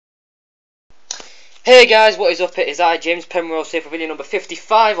Hey guys, what is up? It is I, James Penrose, here for video number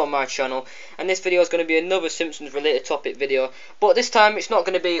 55 on my channel, and this video is going to be another Simpsons related topic video, but this time it's not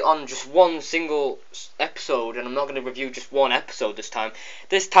going to be on just one single episode, and I'm not going to review just one episode this time.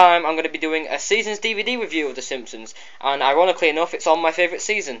 This time I'm going to be doing a season's DVD review of The Simpsons, and ironically enough it's on my favourite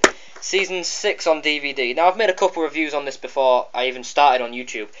season, Season 6 on DVD. Now I've made a couple reviews on this before I even started on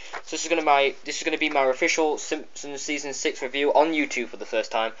YouTube, so this is going to be my official Simpsons Season 6 review on YouTube for the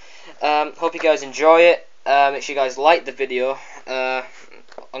first time. Hope you guys enjoy it. Make sure you guys like the video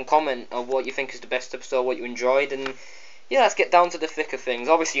and comment on what you think is the best episode, what you enjoyed, and yeah, let's get down to the thick of things.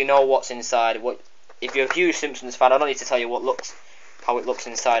 Obviously, you know what's inside. If you're a huge Simpsons fan, I don't need to tell you how it looks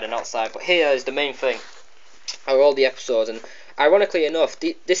inside and outside. But here is the main thing: are all the episodes, and ironically enough,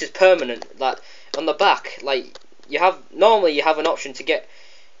 this is permanent. Like on the back, like normally you have an option to get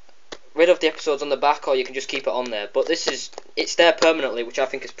rid of the episodes on the back, or you can just keep it on there, but it's there permanently, which I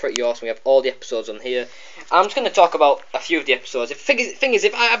think is pretty awesome. We have all the episodes on here. I'm just going to talk about a few of the episodes. The thing is,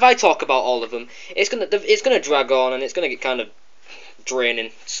 if I talk about all of them, it's gonna drag on and it's gonna get kind of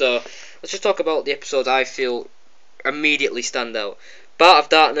draining. So let's just talk about the episodes I feel immediately stand out. Bart of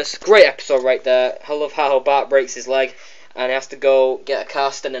Darkness, great episode right there. I love how Bart breaks his leg and he has to go get a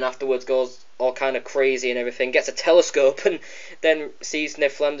cast, and then afterwards goes all kind of crazy and everything, gets a telescope and then sees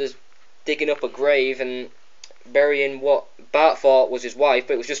Ned Flanders digging up a grave and burying what Bart thought was his wife,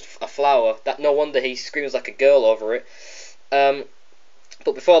 but it was just a flower. That no wonder he screams like a girl over it.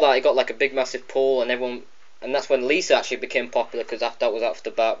 But before that, he got like a big massive pull, and that's when Lisa actually became popular, because that was after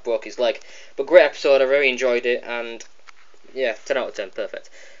Bart broke his leg. But great episode, I really enjoyed it, and yeah, 10 out of 10,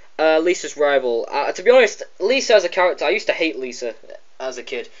 perfect. Lisa's rival. To be honest, Lisa as a character, I used to hate Lisa as a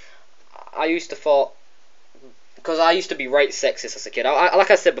kid. I used to thought, because I used to be right sexist as a kid. Like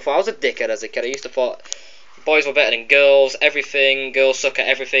I said before, I was a dickhead as a kid. I used to thought boys were better than girls, everything, girls suck at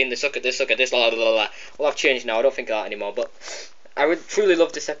everything, they suck at this, blah, blah, blah, blah. Well, I've changed now, I don't think of that anymore, but I would truly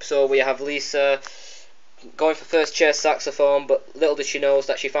love this episode where you have Lisa going for first chair saxophone, but little does she know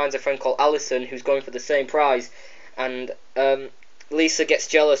that she finds a friend called Alison who's going for the same prize, and Lisa gets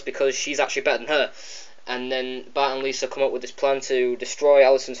jealous because she's actually better than her, and then Bart and Lisa come up with this plan to destroy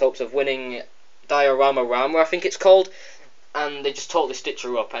Alison's hopes of winning Diorama Rama, I think it's called, and they just totally stitch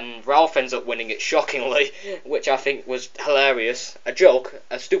her up, and Ralph ends up winning it shockingly, which I think was hilarious.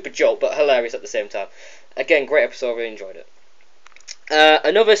 A stupid joke, but hilarious at the same time. Again, great episode, really enjoyed it.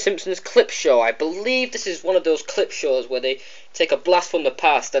 Another Simpsons clip show. I believe this is one of those clip shows where they take a blast from the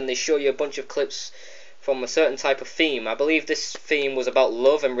past and they show you a bunch of clips from a certain type of theme. I believe this theme was about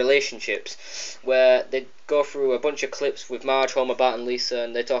love and relationships, where they go through a bunch of clips with Marge, Homer, Bart and Lisa,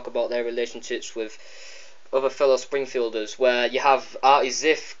 and they talk about their relationships with other fellow Springfielders, where you have Artie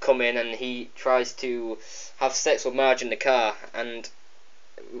Ziff come in and he tries to have sex with Marge in the car, and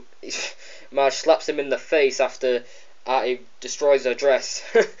Marge slaps him in the face after Artie destroys her dress.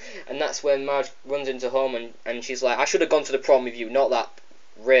 And that's when Marge runs into Homer and she's like, I should have gone to the prom with you, not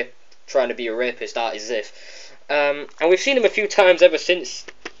that trying to be a rapist, Artie Ziff. And we've seen him a few times ever since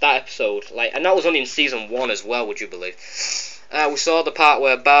that episode, and that was only in season 1 as well, would you believe? We saw the part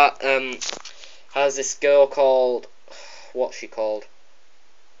where Bart has this girl called, what's she called?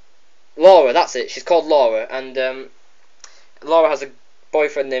 Laura, that's it, she's called Laura, and Laura has a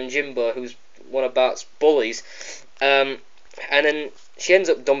boyfriend named Jimbo, who's one of Bart's bullies, and then she ends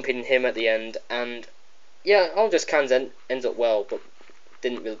up dumping him at the end, and yeah, all just ends up well, but they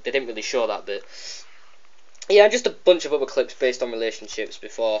didn't really show that bit. Yeah, just a bunch of other clips based on relationships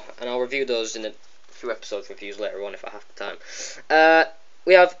before, and I'll review those in a few episodes reviews later on if I have the time.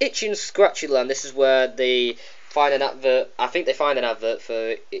 We have Itchy and Scratchy Land. This is where they find an advert. I think they find an advert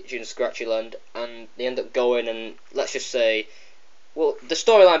for Itchy and Scratchy Land, and they end up going, and let's just say, well, the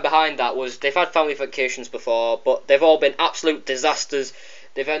storyline behind that was they've had family vacations before, but they've all been absolute disasters.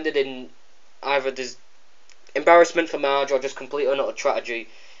 They've ended in either embarrassment for Marge or just complete and utter tragedy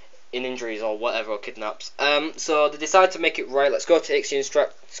in injuries or whatever, or kidnaps. So they decided to make it right. Let's go to Itchy and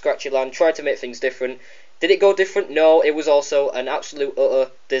Scratchy Land, try to make things different. Did it go different? No, it was also an absolute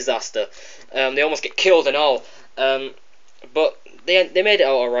utter disaster. They almost get killed and all. But they made it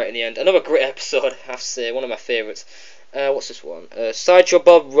out alright in the end. Another great episode, I have to say, one of my favourites. What's this one? Sideshow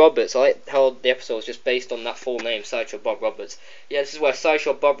Bob Roberts. I like how the episode was just based on that full name, Sideshow Bob Roberts. Yeah, this is where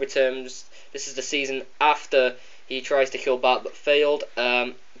Sideshow Bob returns. This is the season after he tries to kill Bart but failed.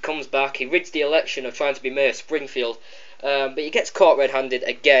 Comes back, he rigs the election of trying to be mayor of Springfield, but he gets caught red-handed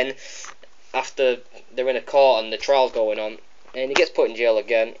again after they're in a court and the trial's going on, and he gets put in jail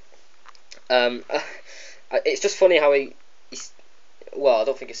again. It's just funny how well, I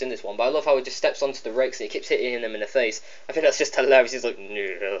don't think it's in this one, but I love how he just steps onto the rakes and he keeps hitting him in the face. I think that's just hilarious. He's like,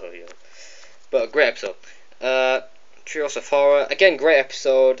 no. but a great episode. Trios of Horror, again, great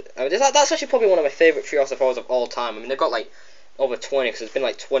episode. I mean, that's actually probably one of my favourite Trios of Horrors of all time. I mean, they've got like over 20, because it's been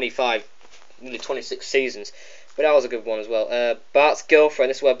like 25, nearly 26 seasons. But that was a good one as well. Bart's girlfriend,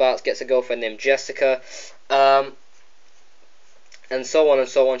 this is where Bart gets a girlfriend named Jessica. And so on and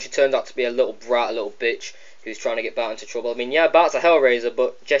so on. She turned out to be a little brat, a little bitch, who's trying to get Bart into trouble. I mean, yeah, Bart's a Hellraiser,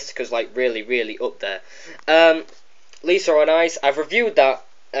 but Jessica's like really, really up there. Lisa on Ice, I've reviewed that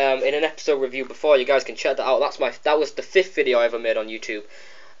in an episode review before. You guys can check that out. That was the 5th video I ever made on YouTube.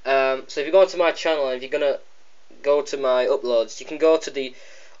 So if you go onto my channel and if you're gonna go to my uploads, you can go to the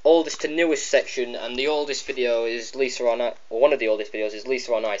oldest to newest section, and the oldest video is Lisa on Ice, or one of the oldest videos is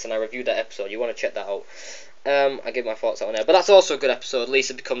Lisa on Ice, and I reviewed that episode. You want to check that out. I give my thoughts out on there, but that's also a good episode.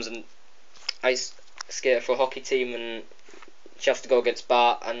 Lisa becomes an ice skater for a hockey team, and she has to go against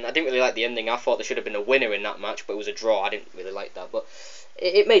Bart, and I didn't really like the ending. I thought there should have been a winner in that match, but it was a draw. I didn't really like that, but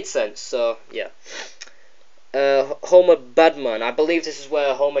it made sense, so yeah. Homer Badman, I believe this is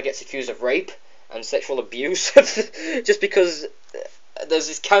where Homer gets accused of rape and sexual abuse, just because there's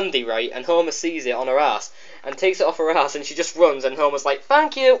this candy, right, and Homer sees it on her ass and takes it off her ass, and she just runs, and Homer's like,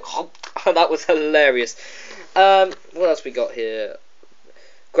 thank you. That was hilarious. What else we got here?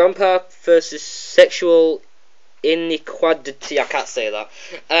 Grandpa versus sexual inequality. I can't say that.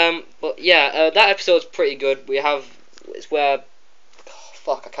 But yeah, that episode's pretty good. It's where,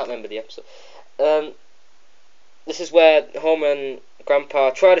 I can't remember the episode. This is where Homer and Grandpa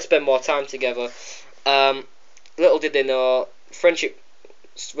try to spend more time together. Little did they know,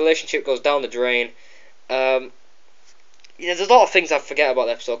 relationship goes down the drain. There's a lot of things I forget about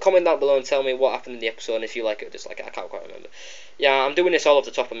the episode. Comment down below and tell me what happened in the episode, and if you like it or dislike it. I can't quite remember. Yeah, I'm doing this all off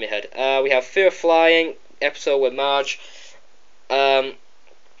the top of my head. We have Fear of Flying, episode with Marge. What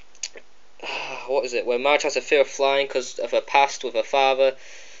is it? Where Marge has a fear of flying because of her past with her father,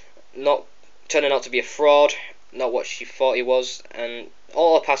 not turning out to be a fraud, not what she thought he was, and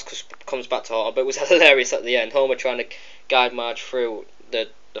all her past comes back to her. But it was hilarious at the end. Homer trying to guide Marge through the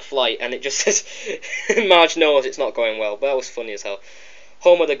flight, and it just says Marge knows it's not going well, but that was funny as hell.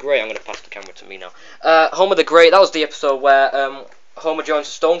 Homer the Great, I'm going to pass the camera to me now. Homer the Great, that was the episode where Homer joins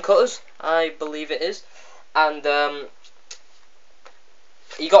the Stonecutters, I believe it is, and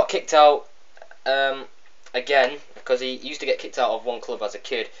he got kicked out again, because he used to get kicked out of one club as a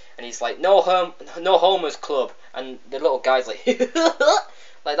kid, and he's like, no Homer's club, and the little guy's like,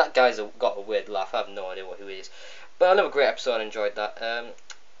 like, that guy's got a weird laugh. I have no idea who he is, but another great episode, I enjoyed that.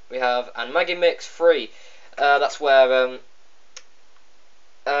 We have, and Maggie Makes Free, that's where,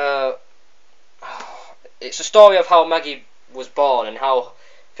 it's a story of how Maggie was born, and how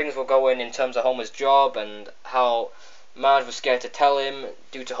things were going in terms of Homer's job, and how Marge was scared to tell him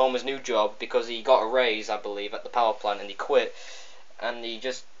due to Homer's new job, because he got a raise, I believe, at the power plant, and he quit, and he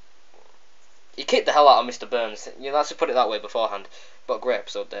kicked the hell out of Mr. Burns. You know, let's just put it that way beforehand. But a great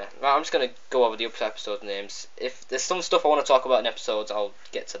episode there. Right, I'm just going to go over the other episode names. If there's some stuff I want to talk about in episodes, I'll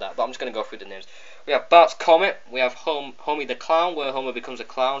get to that, but I'm just going to go through the names. We have Bart's Comet, we have Homie the Clown, where Homer becomes a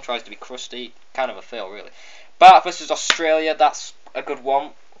clown, tries to be crusty, kind of a fail, really. Bart versus Australia, that's a good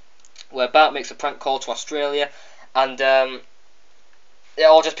one, where Bart makes a prank call to Australia, and it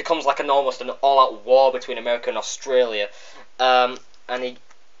all just becomes like almost an all-out war between America and Australia, and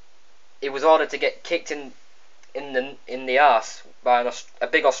he was ordered to get kicked in the arse by a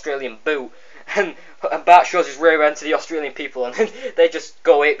big Australian boot, and Bart shows his rear end to the Australian people, and they just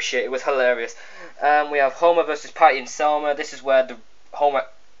go ape shit. It was hilarious. We have Homer versus Patty and Selma. This is where the Homer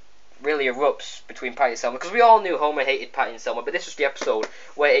really erupts between Patty and Selma, because we all knew Homer hated Patty and Selma, but this was the episode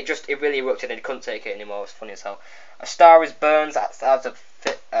where it really erupted and he couldn't take it anymore. It was funny as hell. A Star Is Burns, that's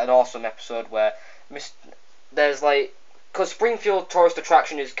an awesome episode where there's like, because Springfield tourist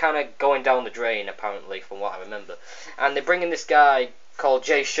attraction is kind of going down the drain, apparently, from what I remember, and they bring in this guy called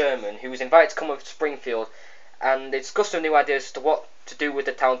Jay Sherman, who was invited to come over to Springfield, and they discuss some new ideas as to what to do with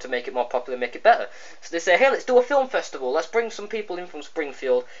the town to make it more popular, make it better. So they say, hey, let's do a film festival, let's bring some people in from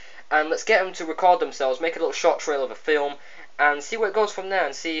Springfield, and let's get them to record themselves, make a little short trail of a film, and see where it goes from there,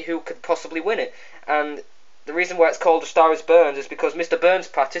 and see who could possibly win it. And the reason why it's called A Star Is Burns is because Mr. Burns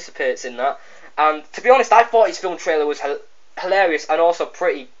participates in that, and to be honest, I thought his film trailer was hilarious, and also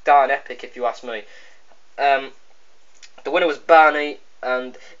pretty darn epic, if you ask me. The winner was Barney,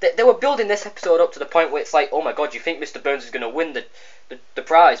 and they were building this episode up to the point where it's like, oh my god, you think Mr. Burns is going to win the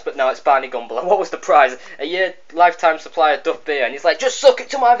prize, but now it's Barney Gumble. And what was the prize? A year lifetime supply of Duff beer, and he's like, just suck it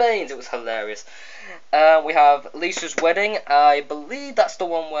to my veins. It was hilarious. We have Lisa's Wedding. I believe that's the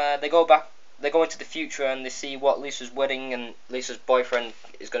one where they go into the future and they see what Lisa's wedding and Lisa's boyfriend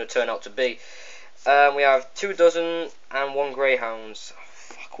is going to turn out to be. We have 2 dozen and 1 greyhounds. Oh,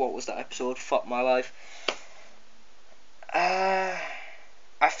 fuck, fuck, what was that episode? Fuck my life.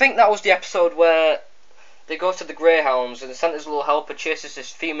 I think that was the episode where they go to the Greyhounds and Santa's little helper chases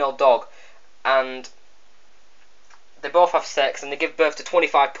this female dog, and they both have sex and they give birth to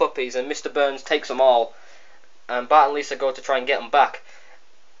 25 puppies, and Mr. Burns takes them all, and Bart and Lisa go to try and get them back,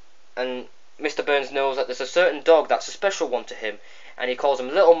 and Mr. Burns knows that there's a certain dog that's a special one to him, and he calls him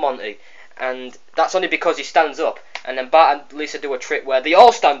Little Monty, and that's only because he stands up. And then Bart and Lisa do a trick where they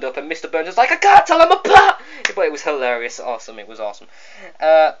all stand up, and Mr. Burns is like, I can't tell him apart! But it was hilarious, awesome, it was awesome.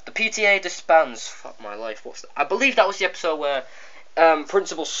 The PTA disbands. Fuck my life, I believe that was the episode where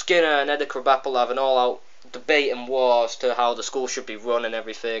Principal Skinner and Eddie Krabappel have an all-out debate and war as to how the school should be run and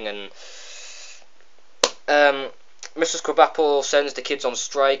everything, and Mrs. Krabappel sends the kids on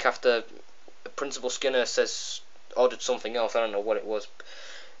strike after Principal Skinner ordered something else. I don't know what it was.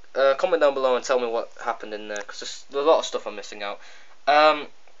 Comment down below and tell me what happened in there, because there's a lot of stuff I'm missing out.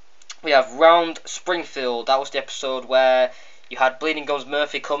 We have Round Springfield. That was the episode where you had Bleeding Gums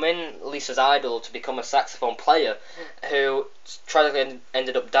Murphy come in, Lisa's idol, to become a saxophone player, who tragically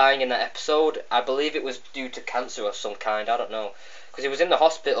ended up dying in that episode. I believe it was due to cancer of some kind, I don't know, because he was in the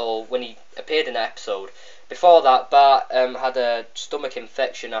hospital when he appeared in that episode. Before that, Bart had a stomach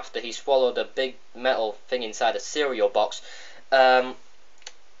infection after he swallowed a big metal thing inside a cereal box. And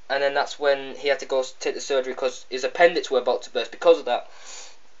then that's when he had to go take the surgery because his appendix were about to burst because of that.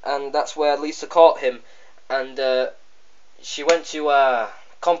 And that's where Lisa caught him, and she went to a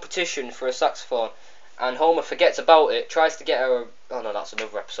competition for a saxophone, and Homer forgets about it, tries to get her. Oh no, that's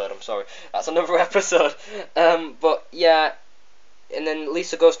another episode. I'm sorry, that's another episode. But yeah, and then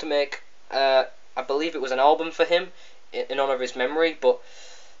Lisa goes to make, I believe it was an album for him in honor of his memory, but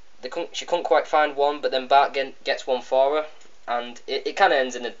she couldn't quite find one. But then Bart gets one for her. And it kind of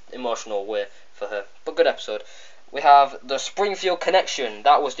ends in an emotional way for her. But good episode. We have the Springfield Connection.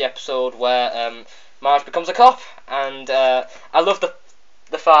 That was the episode where Marge becomes a cop. And I love the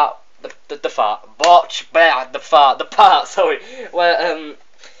part, where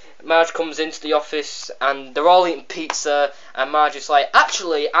Marge comes into the office and they're all eating pizza. And Marge is like,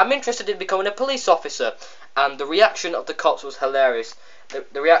 actually, I'm interested in becoming a police officer. And the reaction of the cops was hilarious.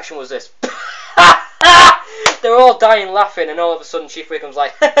 The reaction was this. They were all dying laughing, and all of a sudden Chief Wickham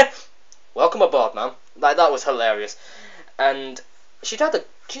like, welcome aboard, man. Like, that was hilarious. And she did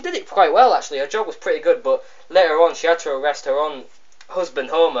it quite well, actually. Her job was pretty good, but later on she had to arrest her own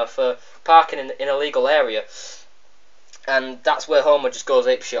husband, Homer, for parking in an illegal area. And that's where Homer just goes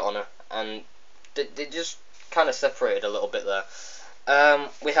apeshit on her. And they just kind of separated a little bit there.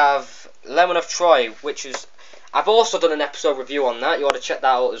 We have Lemon of Troy, which is... I've also done an episode review on that. You ought to check that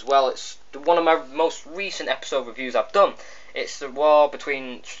out as well. It's one of my most recent episode reviews I've done. It's the war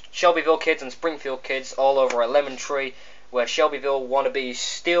between Shelbyville kids and Springfield kids all over a lemon tree, where Shelbyville wannabes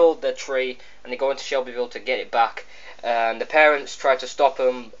steal the tree and they go into Shelbyville to get it back. And the parents try to stop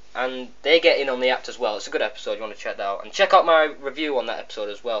them, and they get in on the act as well. It's a good episode. You want to check that out. And check out my review on that episode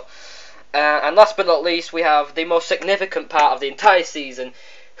as well. And last but not least, we have the most significant part of the entire season.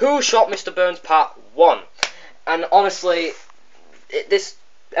 Who Shot Mr. Burns Part 1. And honestly, this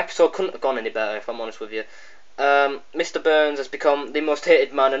episode couldn't have gone any better, if I'm honest with you. Mr. Burns has become the most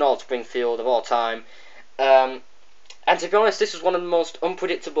hated man in all Springfield of all time. And to be honest, this was one of the most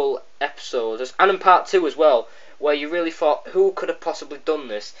unpredictable episodes. And in Part 2 as well, where you really thought, who could have possibly done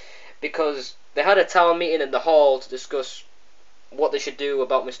this? Because they had a town meeting in the hall to discuss what they should do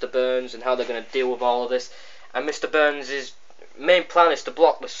about Mr. Burns and how they're going to deal with all of this. And Mr. Burns' main plan is to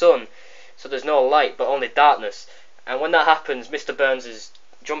block the sun, so there's no light but only darkness. And when that happens, Mr. Burns is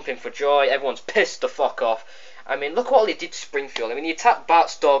jumping for joy. Everyone's pissed the fuck off. I mean, look what he did to Springfield. I mean, he attacked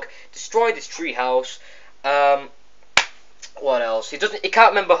Bart's dog, destroyed his treehouse. What else? He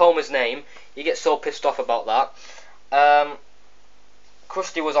can't remember Homer's name. He gets so pissed off about that.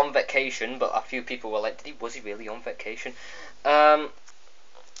 Krusty was on vacation, but a few people were like, was he really on vacation?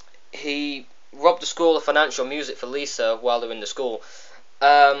 He robbed the school of financial music for Lisa while they're in the school.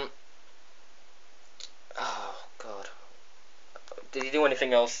 Oh god. Did he do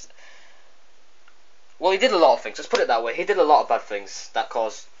anything else? Well, he did a lot of things. Let's put it that way. He did a lot of bad things that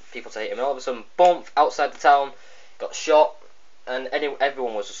caused people to hate him. And all of a sudden, boom, outside the town, got shot, and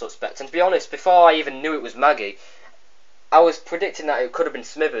everyone was a suspect. And to be honest, before I even knew it was Maggie, I was predicting that it could have been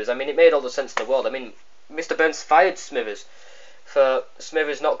Smithers. I mean, it made all the sense in the world. I mean, Mr. Burns fired Smithers for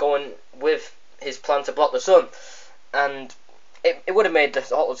Smithers not going with his plan to block the sun. And it would have made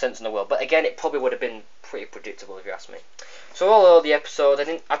all the sense in the world. But again, it probably would have been pretty predictable if you ask me. So all the episodes,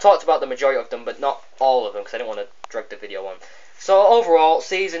 I talked about the majority of them, but not all of them, because I didn't want to drag the video on. So overall,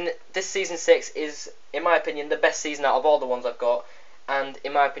 this season 6 is, in my opinion, the best season out of all the ones I've got. and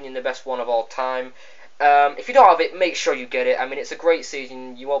in my opinion the best one of all time. If you don't have it, make sure you get it. I mean, it's a great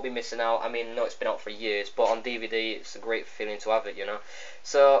season. You won't be missing out. I mean, no, it's been out for years, but on DVD, it's a great feeling to have it, you know.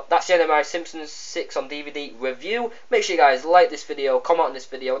 So that's the end of my Simpsons 6 on DVD review. Make sure you guys like this video, comment on this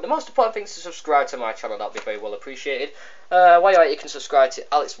video, and the most important thing is to subscribe to my channel. That'll be very well appreciated. While you're at it, you can subscribe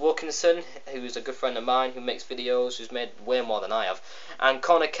to Alex Wilkinson, who's a good friend of mine, who makes videos, who's made way more than I have, and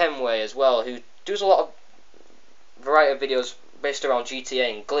Connor Kenway as well, who does a lot of variety of videos based around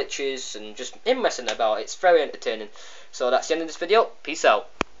GTA and glitches and just him messing about. It's very entertaining. So that's the end of this video. Peace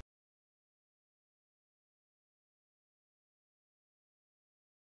out.